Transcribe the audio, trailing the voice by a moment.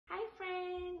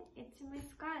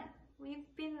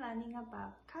learning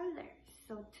about colors.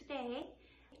 So today,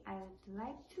 I would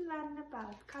like to learn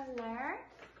about color.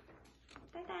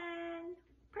 Ta-da!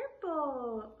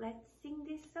 Purple! Let's sing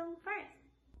this song first.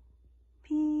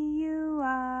 P-U-R-P-L-E,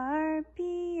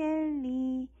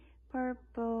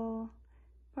 purple,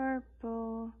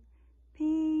 purple.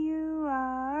 P-U-R-P-L-E,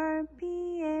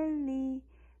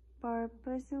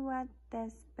 purple's what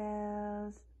that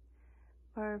spells.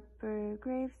 Purple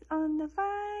grapes on the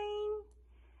vine,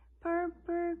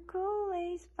 purple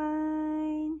Kool-Aid's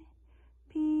fine.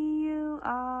 P-U-R-P-L-E,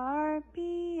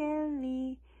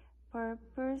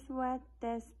 purple's what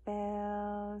that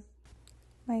spells.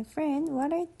 My friend,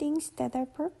 what are things that are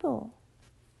purple?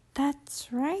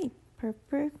 That's right,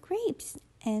 purple grapes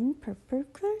and purple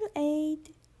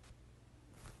Kool-Aid.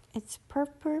 It's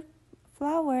purple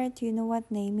flower. Do you know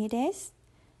what name it is?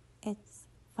 It's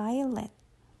violet.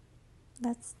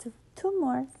 Let's do two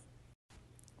more.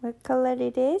 What color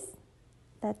it is?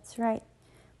 That's right,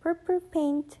 purple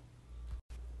paint.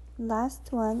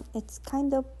 Last one, it's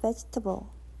kind of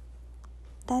vegetable.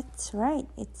 That's right,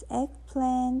 it's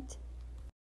eggplant.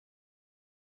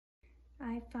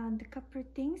 I found a couple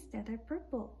things that are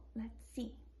purple. Let's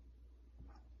see.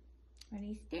 What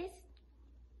is this?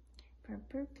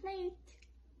 Purple plate.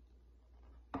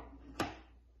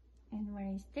 And what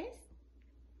is this?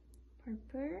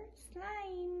 Purple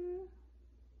slime.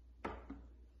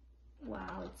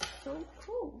 Wow, it's so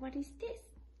cool. What is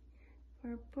this?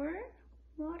 Purple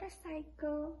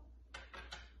motorcycle.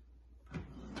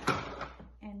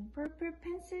 And purple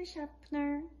pencil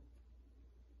sharpener.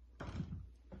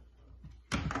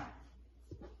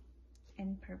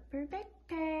 And purple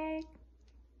backpack.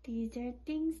 These are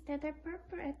things that are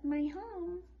purple at my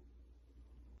home.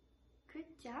 Good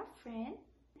job, friend.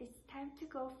 It's time to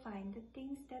go find the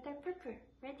things that are purple.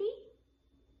 Ready?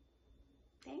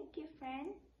 Thank you,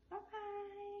 friend. Bye-bye.